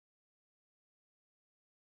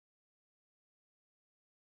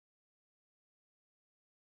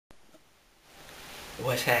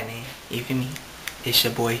What's happening? You feel me? It's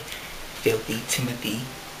your boy, Filthy Timothy.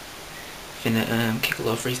 Finna kick a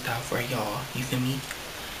little freestyle for y'all. You feel me?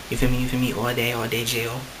 You feel me? You feel me? All day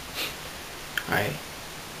jail. Alright.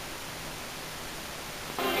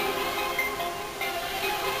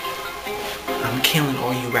 I'm killing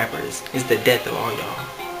all you rappers. It's the death of all y'all.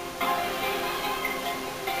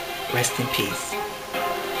 Rest in peace.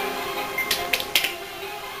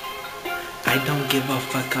 I don't give a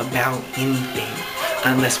fuck about anything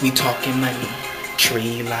unless we talking money.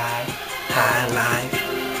 Tree live, high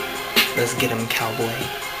live. Let's get 'em, cowboy.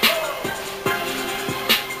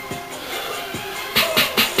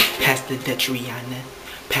 Pass the Detriana,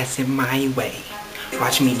 pass it my way.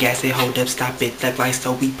 Watch me gas it, hold up, stop it, thug like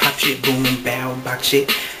so we pop shit, boom and bow, box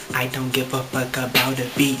shit. I don't give a fuck about a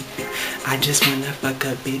beat. I just wanna fuck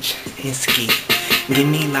a bitch and ski. Give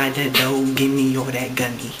me like the dough, give me all that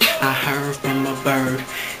gummy. I heard from a bird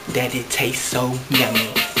that it tastes so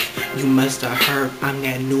yummy. You must have heard I'm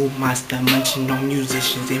that new monster, munching on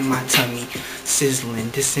musicians in my tummy. Sizzling,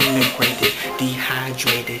 disintegrated,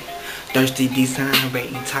 dehydrated. Thirsty design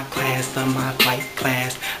rating, top class of my flight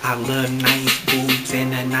class. I love nice boobs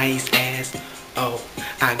and a nice ass. Oh,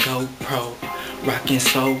 I go pro, rockin'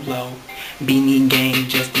 solo. Beanie gang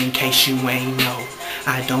just in case you ain't know.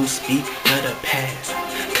 I don't speak of the past,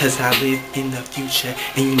 cause I live in the future.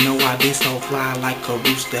 And you know I've been so fly like a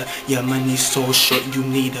rooster. Your money's so short you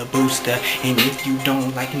need a booster. And if you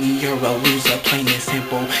don't like me you're a loser, plain and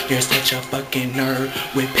simple. You're such a fucking nerd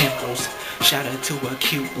with pimples. Shout out to a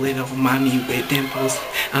cute little mommy with dimples.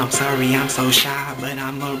 I'm sorry I'm so shy, but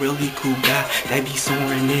I'm a really cool guy that be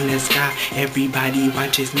soaring in the sky. Everybody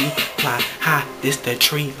watches me fly high, this the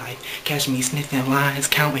tree life. Catch me sniffing lines,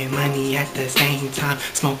 counting money at the same time.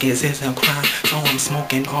 Smoking is a crime, so I'm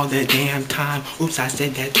smoking all the damn time. Oops, I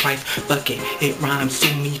said that twice, fuck it rhymes.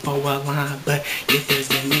 Sue me for a line, but if there's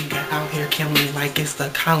a nigga out here killing like it's the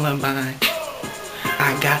Columbine.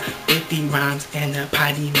 I got 50 rhymes and a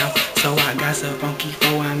potty mouth, so I got some funky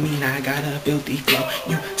flow. I got a filthy flow.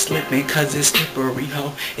 You slipping cause it's slippery,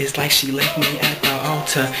 ho. It's like she left me at the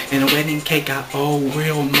altar. And a wedding cake got old,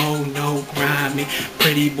 real mo, no grimy.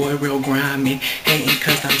 Pretty boy, real grimy. Hating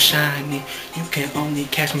cause I'm shining. You can only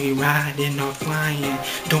catch me riding or flying.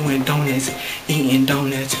 Doing donuts, eating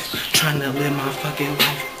donuts. Trying to live my fucking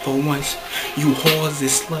life for once. You whores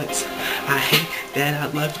is sluts. I hate that I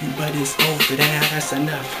love you, but it's over. That's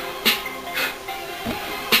enough.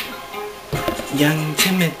 Young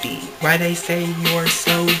Timothy, why they say you're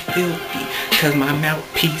so filthy? Cause my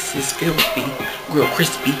mouthpiece is filthy. Real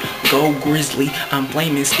crispy, go grizzly. I'm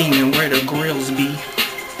flaming, steaming where the grills be.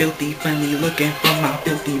 Filthy funny, looking for my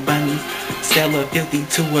filthy bunny. Sell a filthy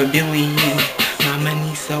to $1 billion. My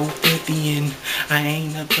money so filthy and I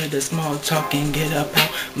ain't up for the small talk and get up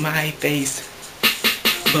out my face.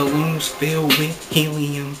 Balloons filled with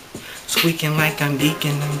helium, squeaking like I'm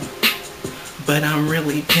geeking them, but I'm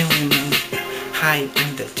really killing them. Hi,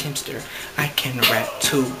 I'm the Timster, I can rap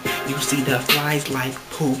too. You see the flies like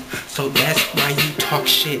poo, so that's why you talk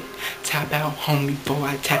shit. Tap out home before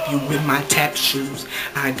I tap you with my tap shoes.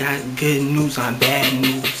 I got good news on bad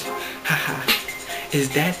news. Haha, is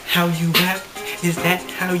that how you rap? Is that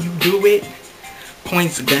how you do it?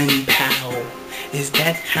 Points, gun, pow. Is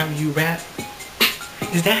that how you rap?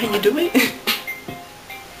 Is that how you do it?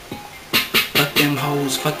 Fuck them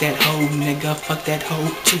hoes, fuck that hoe, nigga, fuck that hoe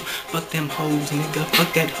too. Fuck them hoes, nigga,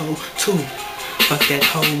 fuck that hoe too. Fuck that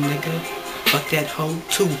hoe, nigga, fuck that hoe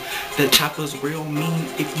too. The chopper's real mean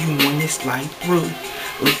if you wanna slide through.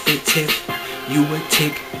 Lick the tip, you a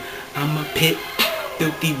tick, I'm a pit.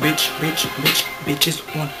 Filthy rich bitches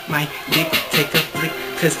on my dick. Take a flick,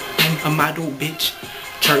 cause I'm a model bitch.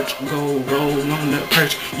 Church, go roll on the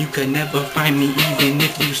perch. You could never find me even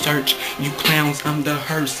if you search. You clowns, I'm the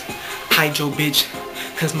hearse. Hide your bitch,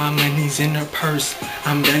 cause my money's in her purse.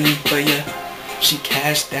 I'm gunning for ya. She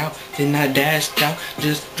cashed out, then I dashed out.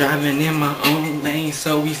 Just driving in my own lane,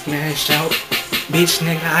 so we smashed out. Bitch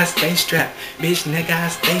nigga, I stay strapped. Bitch nigga, I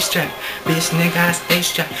stay strapped. Bitch nigga, I stay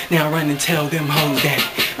strapped. Now run and tell them hoes that.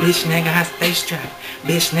 Bitch nigga, I stay strapped.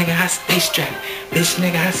 Bitch nigga, I stay strapped. Bitch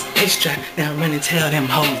nigga, I stay strapped. Now run and tell them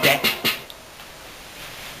hoes that.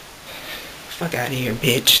 Fuck out of here,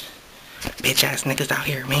 bitch. Bitch ass niggas out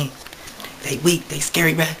here, man. They weak, they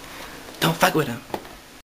scary, bruh. Don't fuck with them.